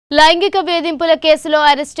లైంగిక వేధింపుల కేసులో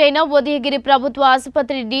అరెస్ట్ అయిన ఉదయగిరి ప్రభుత్వ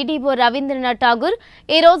ఆసుపత్రి డీడీఓ రవీంద్రనాథ్ ఠాగూర్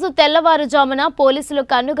ఈ రోజు తెల్లవారుజామున పోలీసులు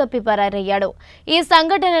కన్నుగప్పి పరారయ్యాడు. ఈ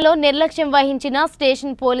సంఘటనలో నిర్లక్ష్యం వహించిన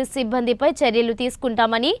స్టేషన్ పోలీస్ సిబ్బందిపై చర్యలు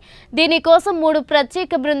తీసుకుంటామని, దీనికోసం 3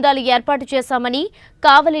 ప్రత్యేక బృందాలు ఏర్పాటు చేశామని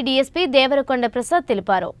కావలి డీఎస్పీ దేవరకొండ ప్రసాద్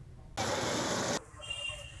తెలిపారు.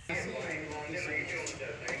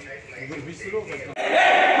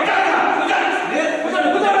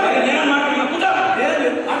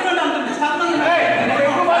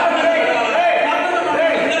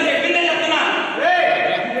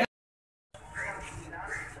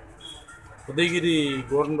 ఉదయగిరి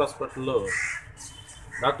గవర్నమెంట్ హాస్పిటల్లో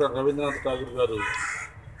డాక్టర్ రవీంద్రనాథ్ ఠాగూర్ గారు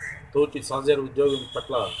తోటి సహచర ఉద్యోగం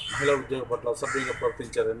పట్ల మహిళా ఉద్యోగం పట్ల అసభ్యంగా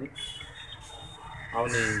ప్రవర్తించారని,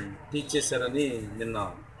 ఆమెని టీచ్ చేశారని నిన్న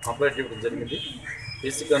కంప్లైంట్ ఇవ్వడం జరిగింది.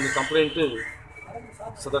 బేసిక్గా కంప్లైంట్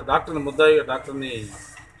సదరు డాక్టర్ని ముద్దాయిగా డాక్టర్ని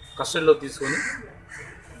కస్టడీలో తీసుకొని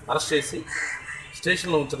అరెస్ట్ చేసి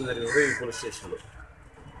స్టేషన్లో ఉంచడం జరిగింది. ఉదయగిరి పోలీస్ స్టేషన్లో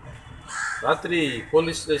రాత్రి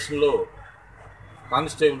పోలీస్ స్టేషన్లో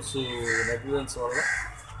కానిస్టేబుల్స్ నెగ్లిజెన్స్ వల్ల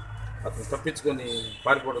అతను తప్పించుకొని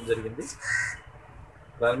పారిపోవడం జరిగింది.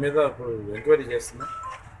 దాని మీద ఇప్పుడు ఎంక్వైరీ చేస్తున్నాం.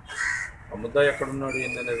 ఆ ముద్దాయి ఎక్కడున్నాడు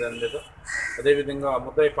ఏంటనే దాని మీద, అదేవిధంగా ఆ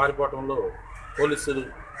ముద్దాయి పారిపోవడంలో పోలీసులు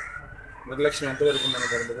నిర్లక్ష్యం ఎంతవరకు ఉందనే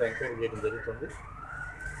దాని మీద ఎంక్వైరీ చేయడం జరుగుతుంది.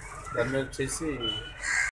 దాని మీద చేసి